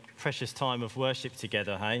precious time of worship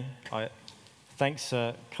together, hey? Thanks,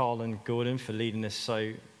 Carl and Gordon, for leading us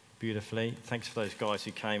so beautifully. Thanks for those guys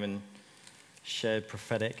who came and shared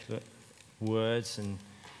prophetic words and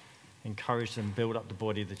encouraged and built up the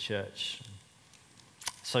body of the church.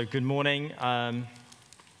 So good morning. So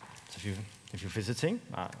if you're visiting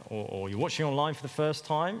or you're watching online for the first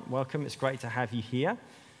time, welcome. It's great to have you here.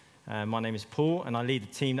 My name is Paul, and I lead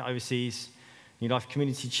the team that oversees New Life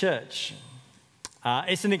Community Church.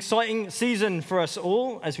 It's an exciting season for us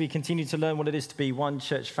all as we continue to learn what it is to be one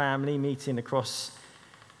church family meeting across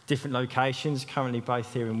different locations, currently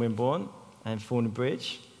both here in Wimborne and Thornton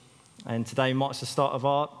Bridge. And today marks the start of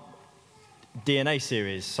our DNA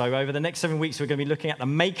series. So over the next 7 weeks, we're going to be looking at the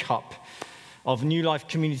makeup of New Life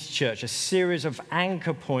Community Church, a series of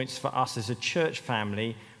anchor points for us as a church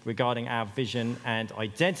family regarding our vision and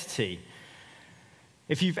identity.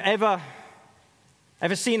 If you've ever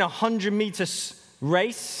seen a 100-meter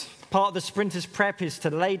race, part of the sprinter's prep is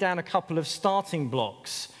to lay down a couple of starting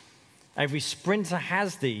blocks. Every sprinter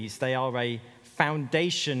has these. They are a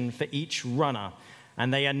foundation for each runner,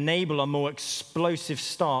 and they enable a more explosive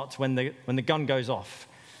start when the gun goes off.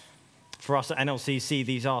 For us at NLCC,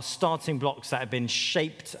 these are starting blocks that have been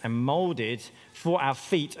shaped and molded for our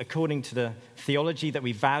feet according to the theology that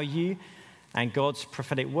we value and God's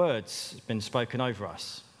prophetic words have been spoken over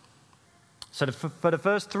us. So for the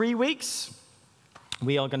first 3 weeks,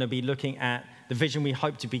 we are going to be looking at the vision we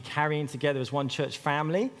hope to be carrying together as one church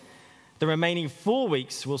family. The remaining 4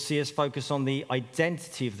 weeks will see us focus on the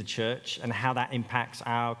identity of the church and how that impacts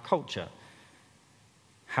our culture.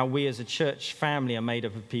 How we as a church family are made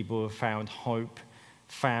up of people who have found hope,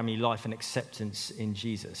 family, life, and acceptance in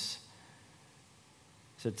Jesus.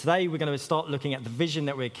 So today we're going to start looking at the vision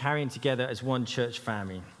that we're carrying together as one church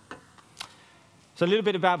family. So a little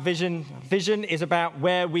bit about vision. Vision is about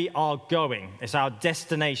where we are going. It's our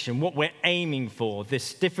destination, what we're aiming for.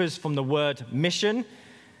 This differs from the word mission,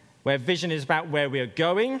 where vision is about where we are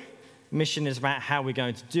going. Mission is about how we're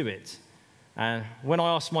going to do it. When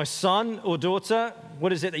I ask my son or daughter,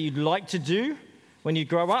 what is it that you'd like to do when you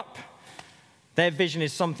grow up? Their vision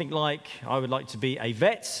is something like, I would like to be a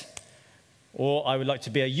vet, or I would like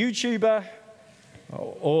to be a YouTuber,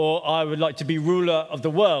 or I would like to be ruler of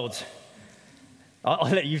the world.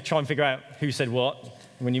 I'll let you try and figure out who said what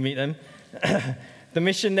when you meet them. The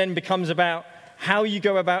mission then becomes about how you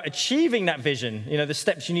go about achieving that vision, the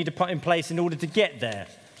steps you need to put in place in order to get there.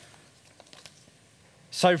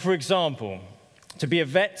 So, for example, to be a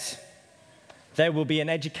vet, there will be an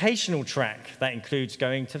educational track that includes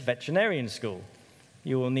going to veterinarian school.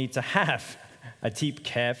 You will need to have a deep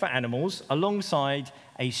care for animals alongside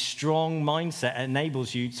a strong mindset that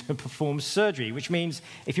enables you to perform surgery, which means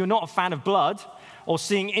if you're not a fan of blood or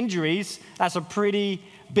seeing injuries, that's a pretty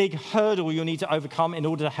big hurdle you'll need to overcome in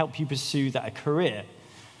order to help you pursue that career.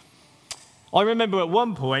 I remember at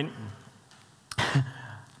one point,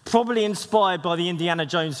 probably inspired by the Indiana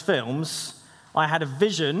Jones films, I had a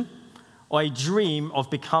vision or a dream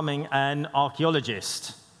of becoming an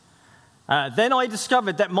archaeologist. Then I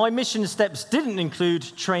discovered that my mission steps didn't include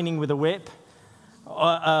training with a whip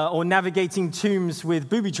or navigating tombs with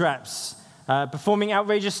booby traps, performing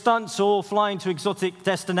outrageous stunts or flying to exotic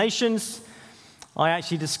destinations. I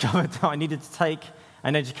actually discovered that I needed to take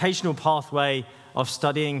an educational pathway of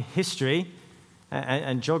studying history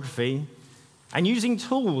and geography and using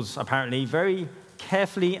tools, apparently, very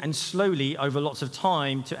carefully and slowly over lots of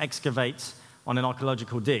time to excavate on an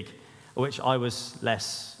archaeological dig, which I was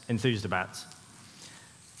less enthused about.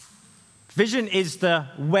 Vision is the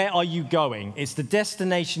where are you going? It's the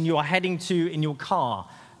destination you are heading to in your car.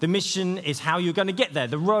 The mission is how you're going to get there,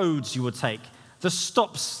 the roads you will take, the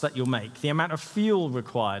stops that you'll make, the amount of fuel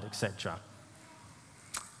required, etc.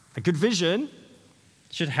 A good vision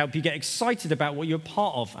should help you get excited about what you're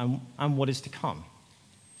part of and what is to come.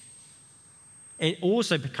 It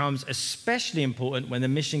also becomes especially important when the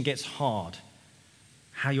mission gets hard,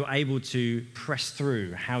 how you're able to press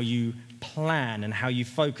through, how you plan and how you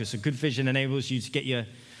focus. A good vision enables you to get your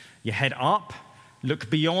head up, look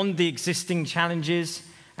beyond the existing challenges,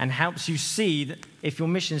 and helps you see that if your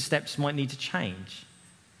mission steps might need to change.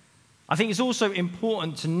 I think it's also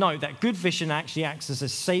important to note that good vision actually acts as a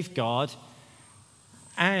safeguard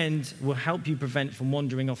and will help you prevent from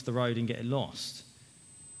wandering off the road and getting lost.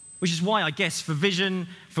 Which is why, I guess, for vision,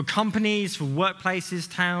 for companies, for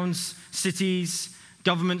workplaces, towns, cities,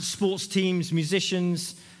 governments, sports teams,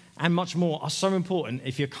 musicians, and much more are so important.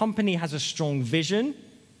 If your company has a strong vision,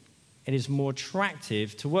 it is more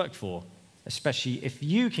attractive to work for, especially if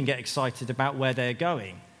you can get excited about where they're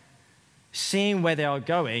going. Seeing where they are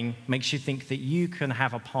going makes you think that you can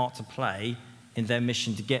have a part to play in their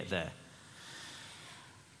mission to get there.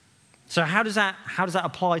 So how does that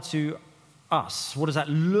apply to us? What does that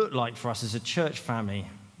look like for us as a church family?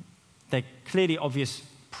 There are clearly obvious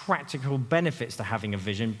practical benefits to having a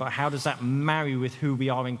vision, but how does that marry with who we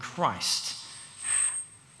are in Christ?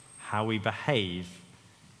 How we behave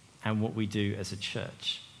and what we do as a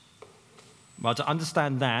church? Well, to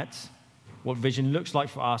understand that, what vision looks like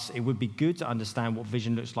for us, it would be good to understand what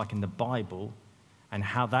vision looks like in the Bible and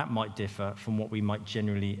how that might differ from what we might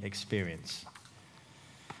generally experience.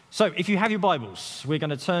 So, if you have your Bibles, we're going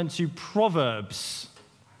to turn to Proverbs,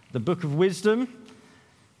 the book of wisdom.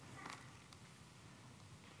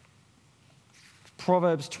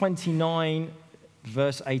 Proverbs 29,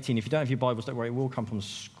 verse 18. If you don't have your Bibles, don't worry, it will come from the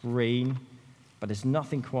screen. But there's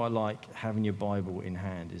nothing quite like having your Bible in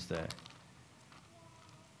hand, is there?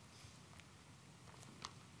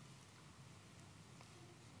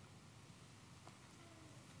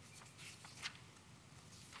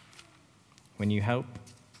 When you help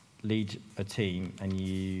lead a team and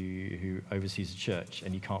who oversees a church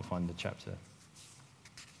and you can't find the chapter,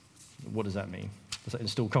 what does that mean? Does that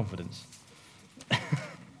instill confidence?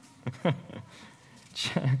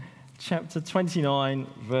 Chapter 29,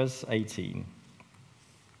 verse 18.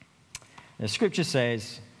 The scripture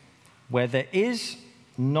says, where there is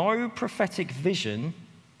no prophetic vision,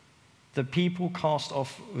 the people cast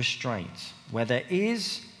off restraint. Where there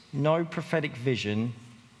is no prophetic vision,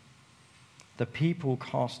 the people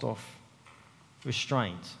cast off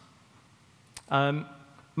restraint.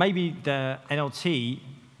 Maybe the NLT,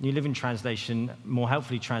 New Living Translation, more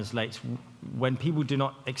helpfully translates, when people do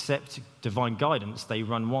not accept divine guidance, they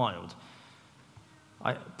run wild.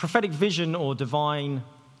 Prophetic vision or divine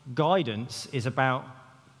guidance is about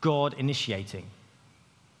God initiating.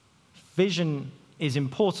 Vision is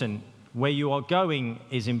important. Where you are going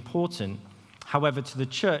is important. However, to the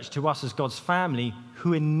church, to us as God's family,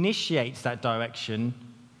 who initiates that direction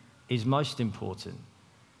is most important.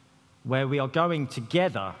 Where we are going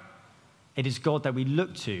together, it is God that we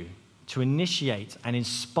look to initiate and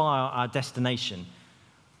inspire our destination.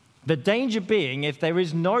 The danger being, if there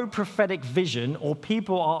is no prophetic vision or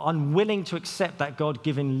people are unwilling to accept that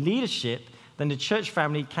God-given leadership, then the church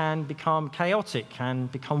family can become chaotic, can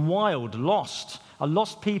become wild, lost, a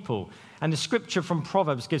lost people. And the scripture from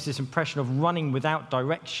Proverbs gives this impression of running without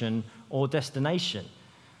direction or destination.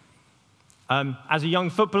 As a young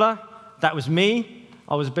footballer, that was me.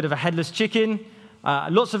 I was a bit of a headless chicken,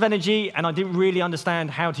 lots of energy, and I didn't really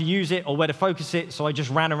understand how to use it or where to focus it, so I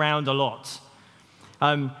just ran around a lot.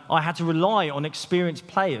 I had to rely on experienced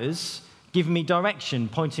players giving me direction,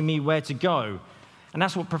 pointing me where to go. And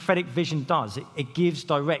that's what prophetic vision does. It gives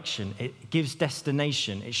direction. It gives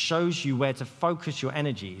destination. It shows you where to focus your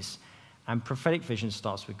energies. And prophetic vision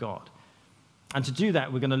starts with God. And to do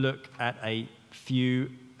that, we're going to look at a few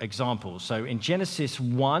examples. So in Genesis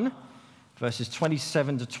 1, verses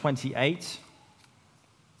 27 to 28,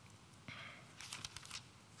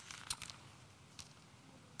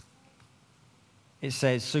 it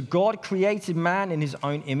says, so God created man in his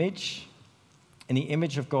own image. In the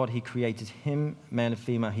image of God, he created him, male and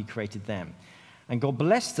female, he created them. And God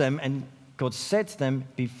blessed them, and God said to them,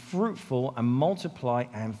 be fruitful and multiply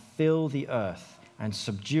and fill the earth and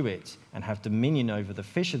subdue it and have dominion over the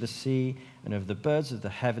fish of the sea and over the birds of the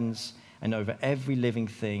heavens and over every living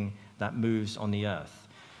thing that moves on the earth.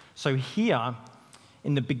 So here,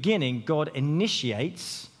 in the beginning, God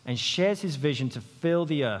initiates and shares his vision to fill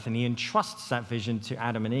the earth, and he entrusts that vision to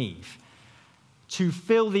Adam and Eve. To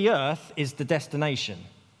fill the earth is the destination.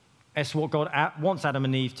 It's what God wants Adam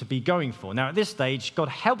and Eve to be going for. Now, at this stage, God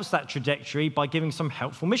helps that trajectory by giving some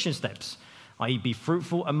helpful mission steps, i.e. be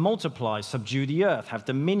fruitful and multiply, subdue the earth, have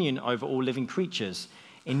dominion over all living creatures.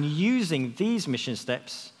 In using these mission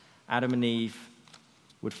steps, Adam and Eve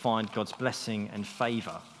would find God's blessing and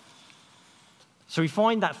favor. So we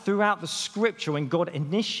find that throughout the scripture, when God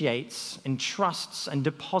initiates, entrusts, and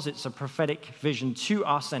deposits a prophetic vision to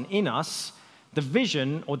us and in us, the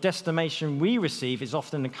vision or destination we receive is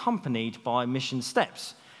often accompanied by mission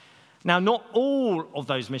steps. Now, not all of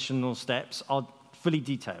those missional steps are fully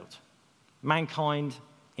detailed. Mankind,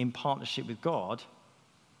 in partnership with God,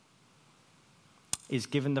 is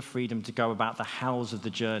given the freedom to go about the hows of the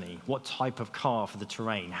journey. What type of car for the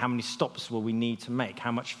terrain? How many stops will we need to make?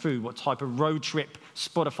 How much food? What type of road trip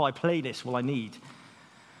Spotify playlist will I need?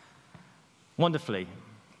 Wonderfully,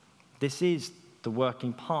 this is the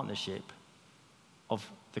working partnership of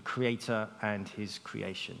the Creator and his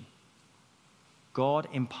creation. God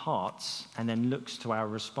imparts and then looks to our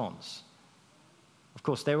response. Of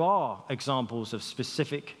course, there are examples of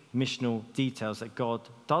specific missional details that God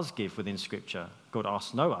does give within Scripture. God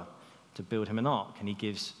asked Noah to build him an ark, and he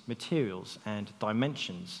gives materials and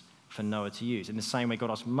dimensions for Noah to use. In the same way,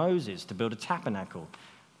 God asked Moses to build a tabernacle.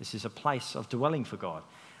 This is a place of dwelling for God.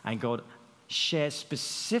 And God shares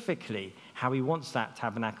specifically how he wants that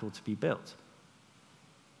tabernacle to be built.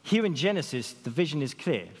 Here in Genesis, the vision is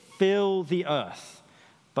clear. Fill the earth.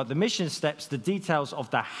 But the mission steps, the details of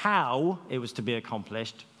the how it was to be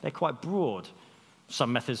accomplished, they're quite broad.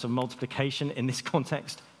 Some methods of multiplication in this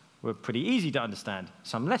context were pretty easy to understand,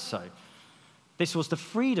 some less so. This was the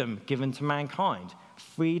freedom given to mankind,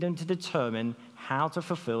 freedom to determine how to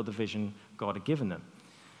fulfill the vision God had given them.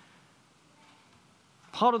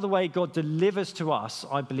 Part of the way God delivers to us,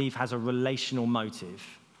 I believe, has a relational motive.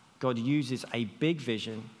 God uses a big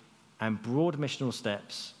vision and broad missional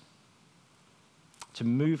steps to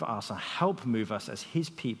move us and help move us as his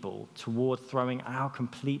people toward throwing our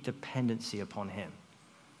complete dependency upon him.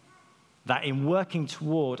 That in working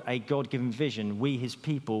toward a God-given vision, we, his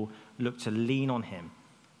people, look to lean on him,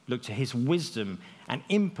 look to his wisdom and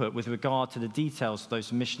input with regard to the details of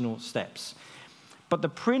those missional steps. But the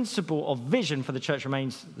principle of vision for the church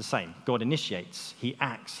remains the same. God initiates, he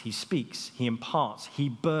acts, he speaks, he imparts, he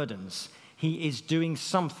burdens. He is doing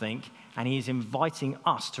something, and he is inviting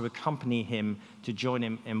us to accompany him, to join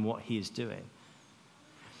him in what he is doing.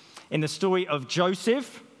 In the story of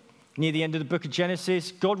Joseph, near the end of the book of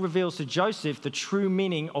Genesis, God reveals to Joseph the true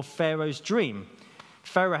meaning of Pharaoh's dream.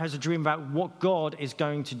 Pharaoh has a dream about what God is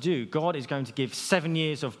going to do. God is going to give 7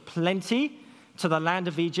 years of plenty to the land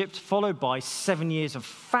of Egypt, followed by 7 years of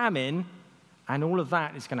famine, and all of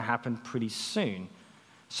that is going to happen pretty soon.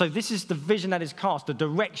 So this is the vision that is cast, the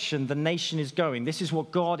direction the nation is going. This is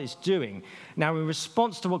what God is doing. Now, in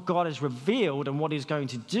response to what God has revealed and what he's going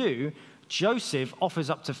to do, Joseph offers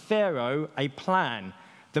up to Pharaoh a plan,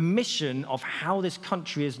 the mission of how this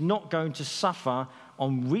country is not going to suffer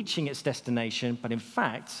on reaching its destination, but in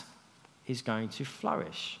fact is going to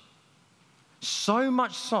flourish. So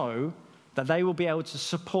much so that they will be able to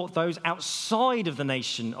support those outside of the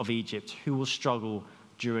nation of Egypt who will struggle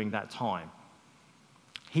during that time.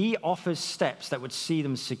 He offers steps that would see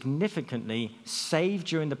them significantly saved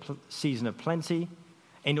during the season of plenty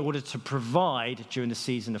in order to provide during the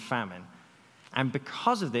season of famine. And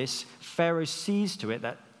because of this, Pharaoh sees to it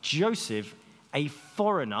that Joseph, a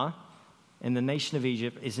foreigner in the nation of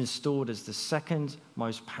Egypt, is installed as the second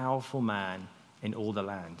most powerful man in all the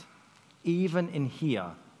land. Even in here,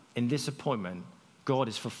 in this appointment, God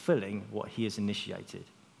is fulfilling what he has initiated.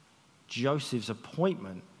 Joseph's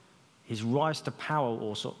appointment, his rise to power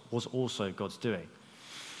was also God's doing.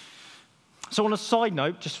 So on a side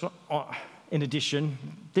note, just in addition,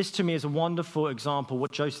 this to me is a wonderful example of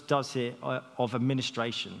what Joseph does here of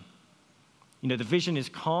administration. You know, the vision is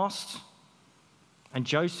cast, and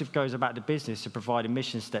Joseph goes about the business of providing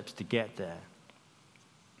mission steps to get there.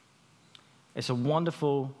 It's a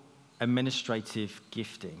wonderful administrative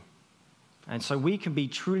gifting. And so we can be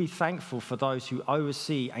truly thankful for those who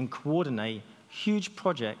oversee and coordinate huge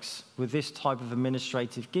projects with this type of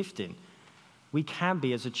administrative gifting. We can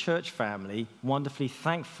be, as a church family, wonderfully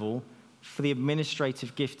thankful for the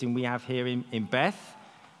administrative gifting we have here in Beth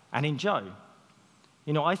and in Joe.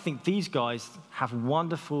 You know, I think these guys have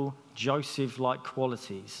wonderful Joseph-like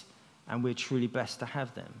qualities, and we're truly blessed to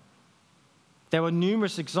have them. There are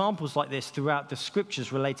numerous examples like this throughout the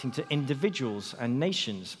scriptures relating to individuals and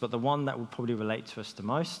nations, but the one that will probably relate to us the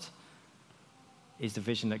most is the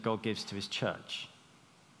vision that God gives to his church.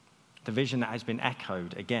 The vision that has been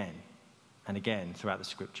echoed again and again throughout the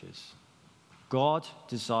scriptures. God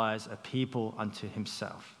desires a people unto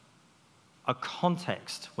himself, a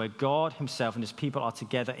context where God himself and his people are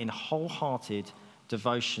together in wholehearted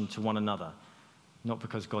devotion to one another, not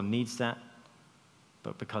because God needs that,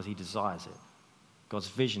 but because he desires it. God's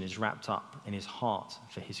vision is wrapped up in his heart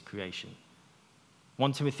for his creation.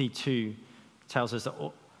 1 Timothy 2 tells us that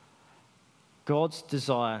God's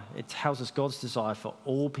desire for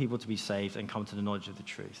all people to be saved and come to the knowledge of the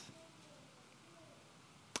truth.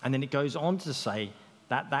 And then it goes on to say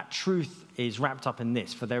that that truth is wrapped up in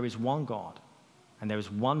this: for there is one God, and there is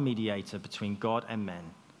one mediator between God and men,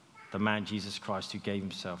 the man Jesus Christ, who gave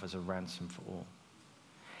himself as a ransom for all.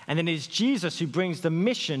 And then it is Jesus who brings the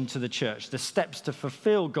mission to the church, the steps to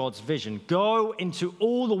fulfill God's vision. Go into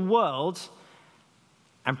all the world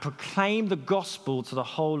and proclaim the gospel to the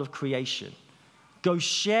whole of creation. Go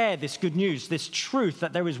share this good news, this truth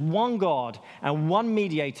that there is one God and one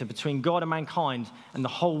mediator between God and mankind and the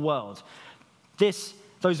whole world.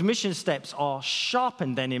 Those mission steps are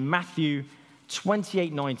sharpened then in Matthew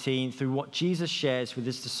 28:19 through what Jesus shares with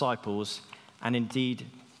his disciples and indeed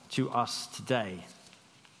to us today.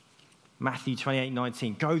 Matthew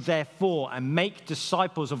 28:19, "Go therefore and make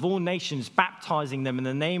disciples of all nations, baptizing them in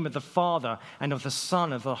the name of the Father and of the Son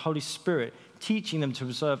and of the Holy Spirit, teaching them to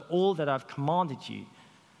observe all that I've commanded you."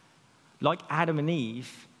 Like Adam and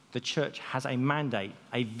Eve, the church has a mandate,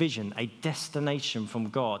 a vision, a destination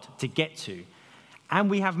from God to get to. And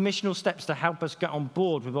we have missional steps to help us get on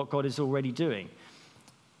board with what God is already doing.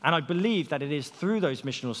 And I believe that it is through those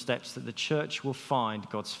missional steps that the church will find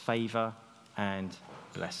God's favor and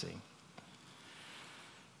blessing.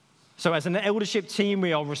 So as an eldership team,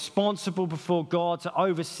 we are responsible before God to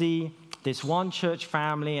oversee this one church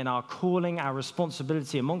family, and our calling, our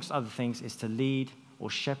responsibility, amongst other things, is to lead or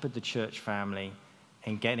shepherd the church family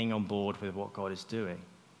in getting on board with what God is doing.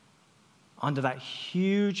 Under that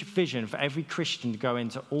huge vision for every Christian to go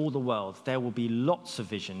into all the world, there will be lots of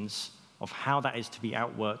visions of how that is to be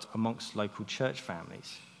outworked amongst local church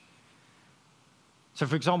families. So,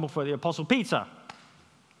 for example, for the Apostle Peter,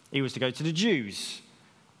 he was to go to the Jews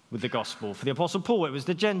with the gospel. For the Apostle Paul, it was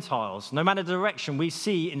the Gentiles. No matter the direction we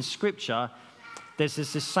see in Scripture, there's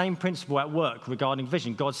this same principle at work regarding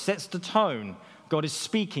vision. God sets the tone. God is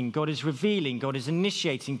speaking. God is revealing. God is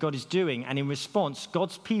initiating. God is doing. And in response,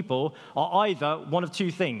 God's people are either one of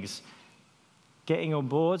two things: getting on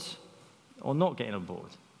board or not getting on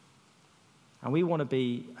board. And we want to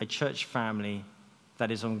be a church family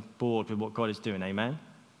that is on board with what God is doing. Amen?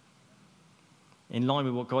 In line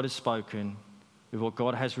with what God has spoken, with what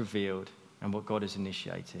God has revealed, and what God is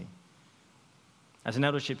initiating. As an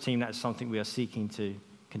eldership team, that is something we are seeking to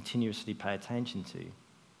continuously pay attention to.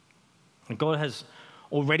 And God has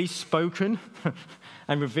already spoken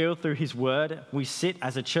and revealed through his word. We sit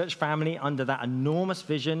as a church family under that enormous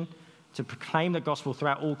vision to proclaim the gospel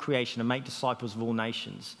throughout all creation and make disciples of all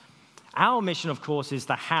nations. Our mission, of course, is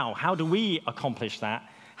the how. How do we accomplish that?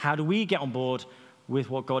 How do we get on board with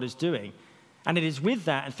what God is doing? And it is with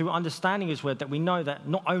that and through understanding his word that we know that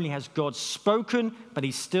not only has God spoken, but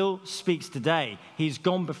he still speaks today. He's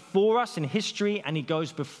gone before us in history, and he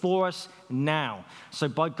goes before us now. So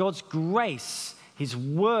by God's grace, his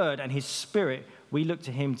word and his spirit, we look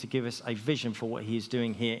to him to give us a vision for what he is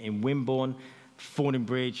doing here in Wimborne,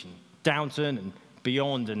 Fordingbridge, and Downton, and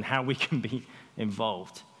beyond, and how we can be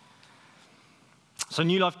involved. So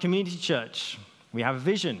New Life Community Church, we have a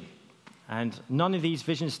vision. And none of these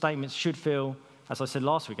vision statements should feel, as I said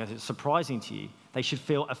last week, as it's surprising to you. They should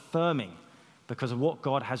feel affirming because of what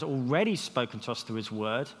God has already spoken to us through his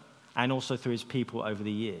word and also through his people over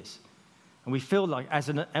the years. And we feel like, as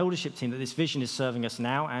an eldership team, that this vision is serving us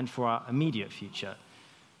now and for our immediate future.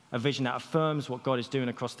 A vision that affirms what God is doing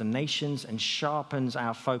across the nations and sharpens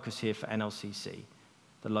our focus here for NLCC,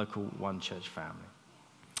 the local one church family.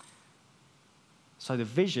 So the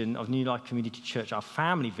vision of New Life Community Church, our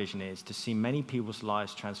family vision, is to see many people's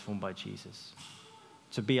lives transformed by Jesus,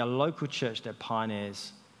 to be a local church that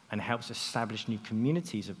pioneers and helps establish new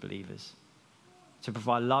communities of believers, to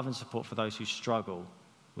provide love and support for those who struggle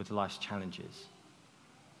with life's challenges.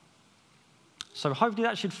 So hopefully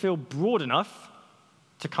that should feel broad enough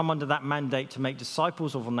to come under that mandate to make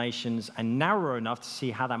disciples of all nations, and narrow enough to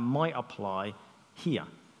see how that might apply here,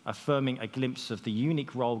 affirming a glimpse of the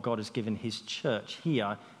unique role God has given his church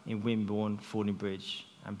here in Wimborne, Fordingbridge,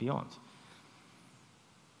 and beyond.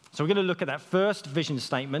 So we're going to look at that first vision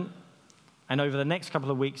statement, and over the next couple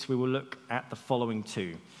of weeks, we will look at the following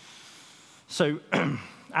two. So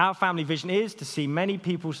our family vision is to see many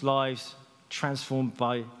people's lives transformed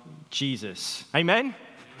by Jesus. Amen?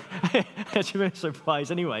 That should be a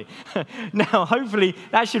surprise anyway. Now, hopefully,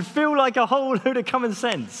 that should feel like a whole load of common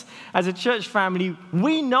sense. As a church family,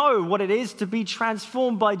 we know what it is to be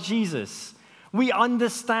transformed by Jesus. We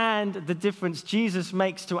understand the difference Jesus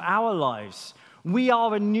makes to our lives. We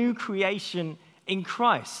are a new creation in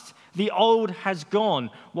Christ. The old has gone.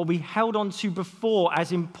 What we held on to before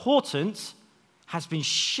as important has been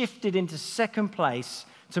shifted into second place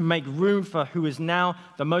to make room for who is now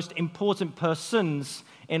the most important persons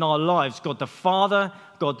in our lives: God the Father,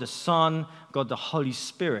 God the Son, God the Holy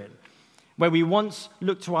Spirit. Where we once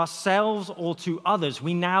looked to ourselves or to others,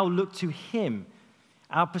 we now look to him.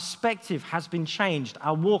 Our perspective has been changed.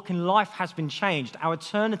 Our walk in life has been changed. Our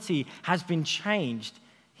eternity has been changed.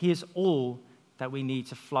 He is all that we need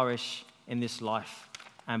to flourish in this life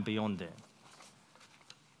and beyond it.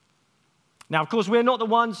 Now, of course, we're not the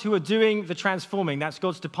ones who are doing the transforming. That's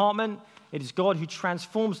God's department. It is God who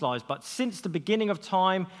transforms lives. But since the beginning of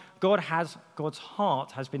time, God's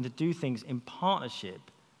heart has been to do things in partnership,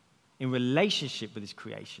 in relationship with his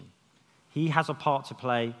creation. He has a part to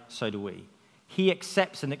play, so do we. He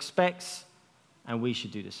accepts and expects, and we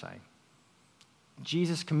should do the same.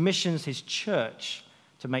 Jesus commissions his church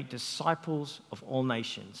to make disciples of all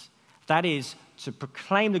nations. That is to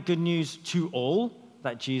proclaim the good news to all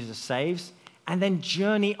that Jesus saves, and then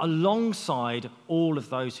journey alongside all of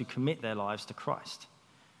those who commit their lives to Christ.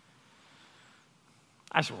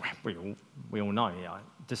 As we all know,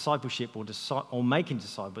 discipleship or making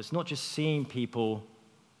disciples, it's not just seeing people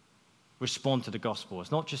respond to the gospel.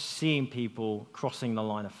 It's not just seeing people crossing the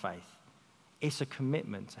line of faith. It's a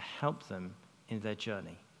commitment to help them in their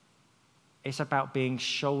journey. It's about being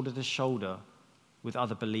shoulder to shoulder with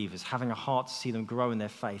other believers, having a heart to see them grow in their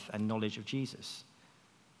faith and knowledge of Jesus,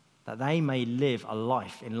 that they may live a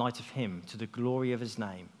life in light of him to the glory of his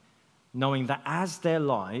name, knowing that as their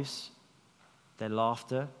lives, their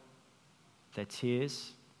laughter, their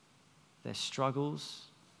tears, their struggles,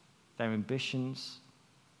 their ambitions,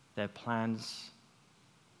 their plans,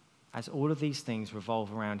 as all of these things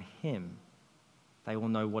revolve around him, they will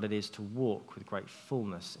know what it is to walk with great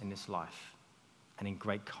fullness in this life and in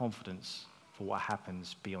great confidence for what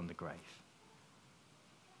happens beyond the grave.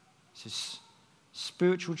 So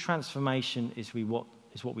spiritual transformation is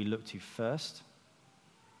what we look to first,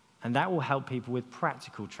 and that will help people with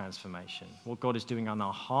practical transformation, what God is doing on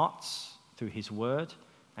our hearts through his word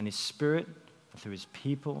and his spirit and through his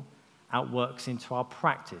people, outworks into our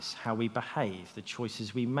practice, how we behave, the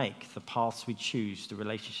choices we make, the paths we choose, the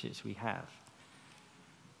relationships we have.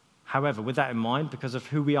 However, with that in mind, because of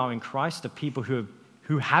who we are in Christ, the people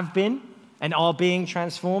who have been and are being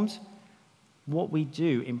transformed, what we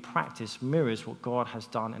do in practice mirrors what God has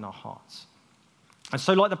done in our hearts. And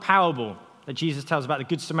so, like the parable that Jesus tells about the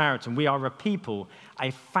Good Samaritan, we are a people, a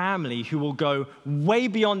family who will go way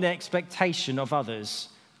beyond the expectation of others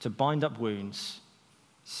to bind up wounds,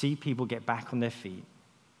 see people get back on their feet,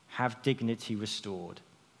 have dignity restored,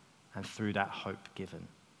 and through that, hope given.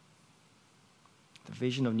 The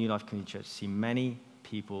vision of New Life Community Church is to see many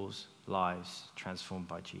people's lives transformed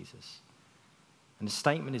by Jesus. And the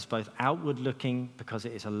statement is both outward looking because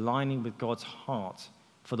it is aligning with God's heart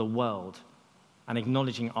for the world and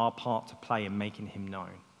acknowledging our part to play in making him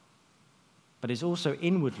known. But it's also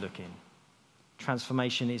inward looking.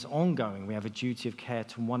 Transformation is ongoing. We have a duty of care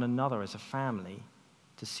to one another as a family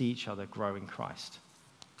to see each other grow in Christ.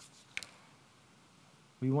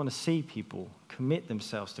 We want to see people commit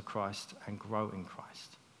themselves to Christ and grow in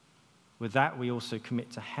Christ. With that, we also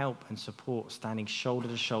commit to help and support, standing shoulder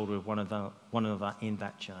to shoulder with one another in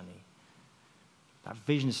that journey. That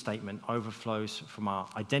vision statement overflows from our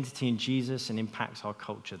identity in Jesus and impacts our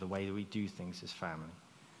culture, the way that we do things as family.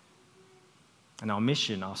 And our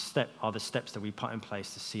mission, are the steps that we put in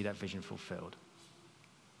place to see that vision fulfilled.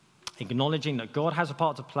 Acknowledging that God has a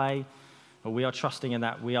part to play, but we are trusting in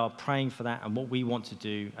that, we are praying for that, and what we want to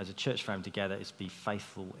do as a church family together is be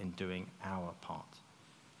faithful in doing our part.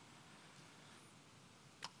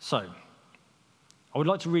 So, I would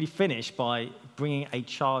like to really finish by bringing a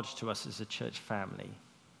charge to us as a church family.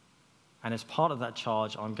 And as part of that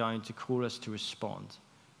charge, I'm going to call us to respond.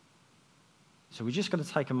 So we're just going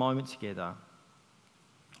to take a moment together.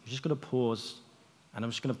 We're just going to pause, and I'm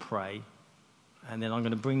just going to pray, and then I'm going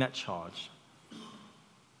to bring that charge.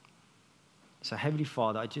 So Heavenly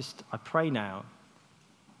Father, I pray now,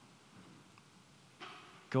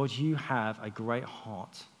 God, you have a great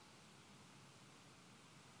heart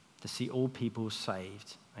to see all people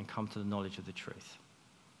saved and come to the knowledge of the truth.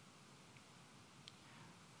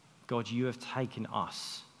 God, you have taken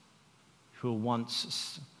us, who were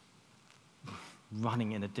once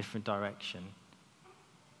running in a different direction,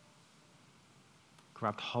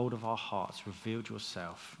 grabbed hold of our hearts, revealed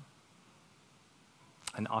yourself,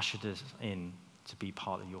 and ushered us in to be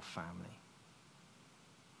part of your family.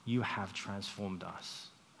 You have transformed us,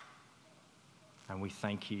 and we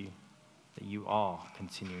thank you that you are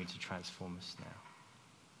continuing to transform us now.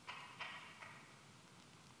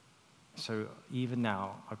 So even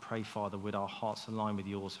now, I pray, Father, with our hearts aligned with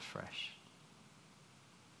yours afresh,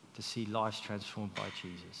 to see lives transformed by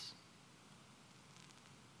Jesus.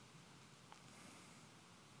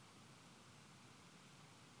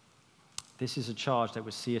 This is a charge that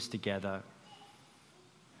would see us together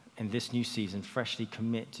in this new season freshly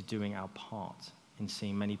commit to doing our part in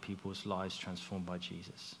seeing many people's lives transformed by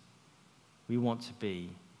Jesus. We want to be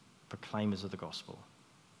proclaimers of the gospel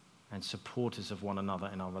and supporters of one another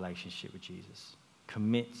in our relationship with Jesus.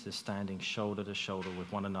 Commit to standing shoulder to shoulder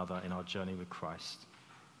with one another in our journey with Christ,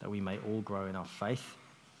 that we may all grow in our faith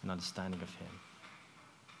and understanding of him.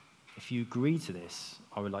 If you agree to this,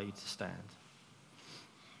 I would like you to stand.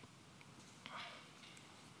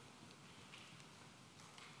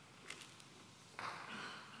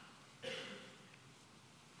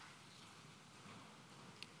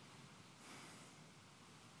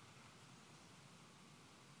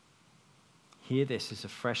 Hear this as a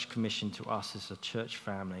fresh commission to us as a church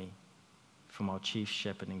family from our chief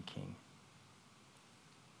shepherd and king.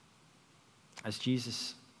 As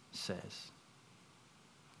Jesus says,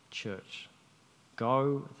 church,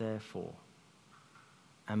 go therefore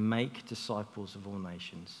and make disciples of all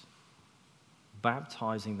nations,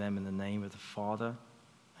 baptizing them in the name of the Father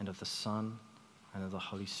and of the Son and of the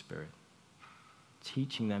Holy Spirit,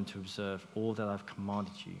 teaching them to observe all that I've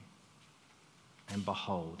commanded you. And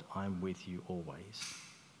behold, I am with you always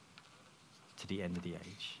to the end of the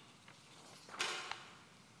age.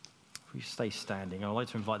 If we stay standing, I'd like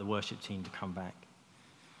to invite the worship team to come back.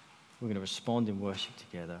 We're going to respond in worship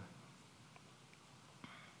together.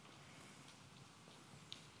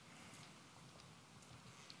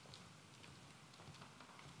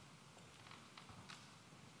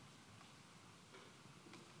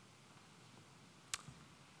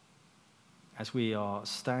 As we are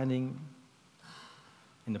standing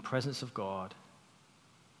in the presence of God,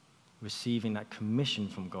 receiving that commission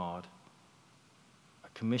from God, a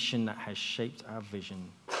commission that has shaped our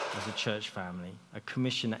vision as a church family, a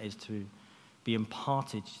commission that is to be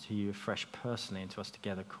imparted to you afresh personally and to us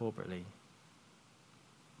together corporately.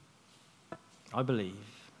 I believe,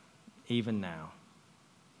 even now,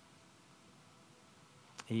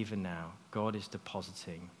 God is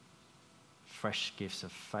depositing fresh gifts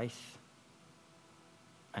of faith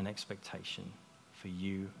and expectation for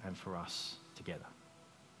you and for us together.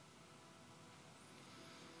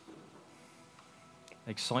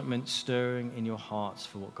 Excitement stirring in your hearts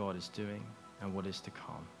for what God is doing and what is to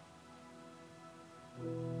come.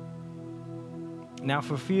 Now,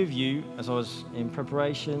 for a few of you, as I was in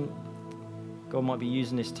preparation, God might be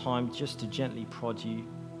using this time just to gently prod you,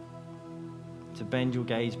 to bend your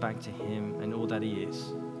gaze back to Him and all that He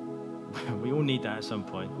is. We all need that at some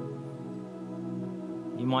point.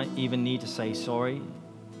 You might even need to say sorry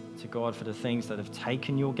to God for the things that have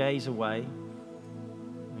taken your gaze away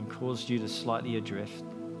and caused you to slightly adrift,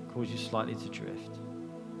 caused you slightly to drift.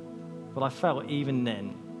 But I felt even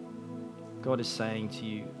then, God is saying to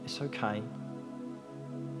you, it's okay,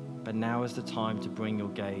 but now is the time to bring your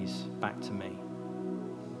gaze back to me.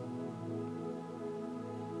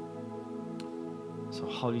 So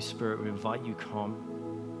Holy Spirit, we invite you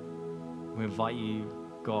come. We invite you,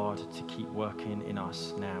 God, to keep working in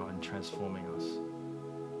us now and transforming us.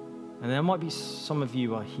 And there might be some of you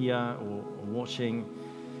who are here or watching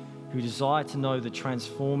who desire to know the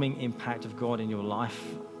transforming impact of God in your life.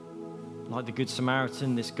 Like the Good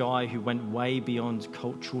Samaritan, this guy who went way beyond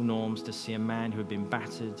cultural norms to see a man who had been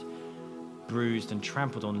battered, bruised, and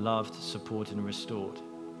trampled on, loved, supported, and restored.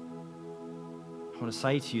 I want to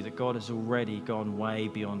say to you that God has already gone way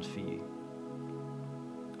beyond for you,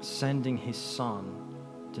 sending His Son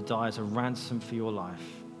to die as a ransom for your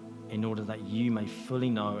life in order that you may fully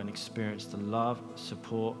know and experience the love,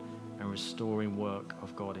 support, and restoring work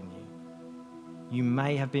of God in you. You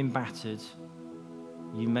may have been battered,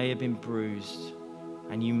 you may have been bruised,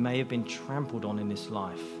 and you may have been trampled on in this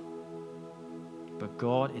life, but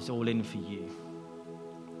God is all in for you,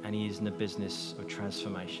 and He is in the business of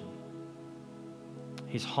transformation.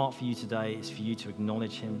 His heart for you today is for you to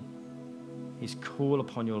acknowledge Him, His call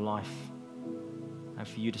upon your life, and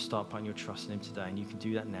for you to start putting your trust in Him today. And you can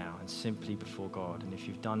do that now and simply before God. And if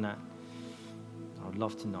you've done that, I would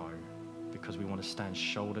love to know, because we want to stand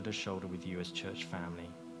shoulder to shoulder with you as church family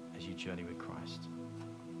as you journey with Christ.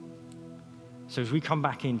 So as we come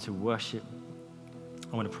back into worship,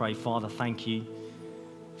 I want to pray. Father, thank you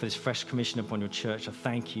for this fresh commission upon your church. I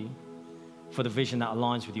thank you for the vision that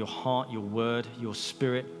aligns with your heart, your word, your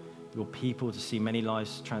spirit, your people, to see many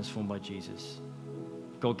lives transformed by Jesus.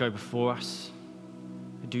 God, go before us.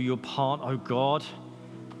 Do your part, oh God.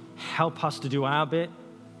 Help us to do our bit,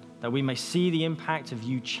 that we may see the impact of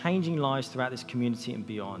you changing lives throughout this community and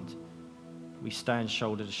beyond. We stand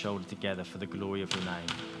shoulder to shoulder together for the glory of your name.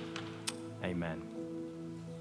 Amen.